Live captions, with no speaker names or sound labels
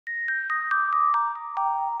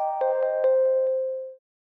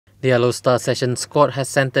The Yellow Star Sessions Court has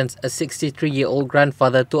sentenced a 63-year-old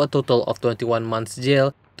grandfather to a total of 21 months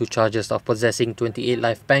jail to charges of possessing 28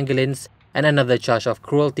 live pangolins and another charge of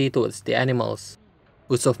cruelty towards the animals.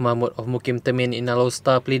 Yusuf Mahmud of Mukim Temin in Yellow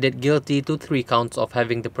Star pleaded guilty to 3 counts of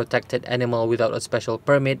having the protected animal without a special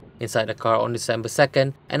permit inside a car on December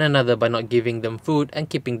 2nd and another by not giving them food and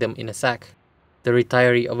keeping them in a sack. The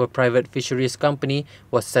retiree of a private fisheries company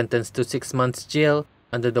was sentenced to 6 months jail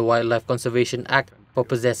under the Wildlife Conservation Act for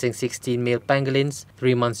possessing 16 male pangolins,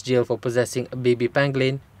 3 months jail for possessing a baby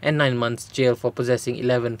pangolin, and 9 months jail for possessing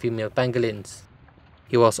 11 female pangolins.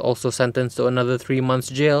 He was also sentenced to another 3 months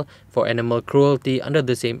jail for animal cruelty under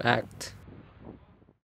the same act.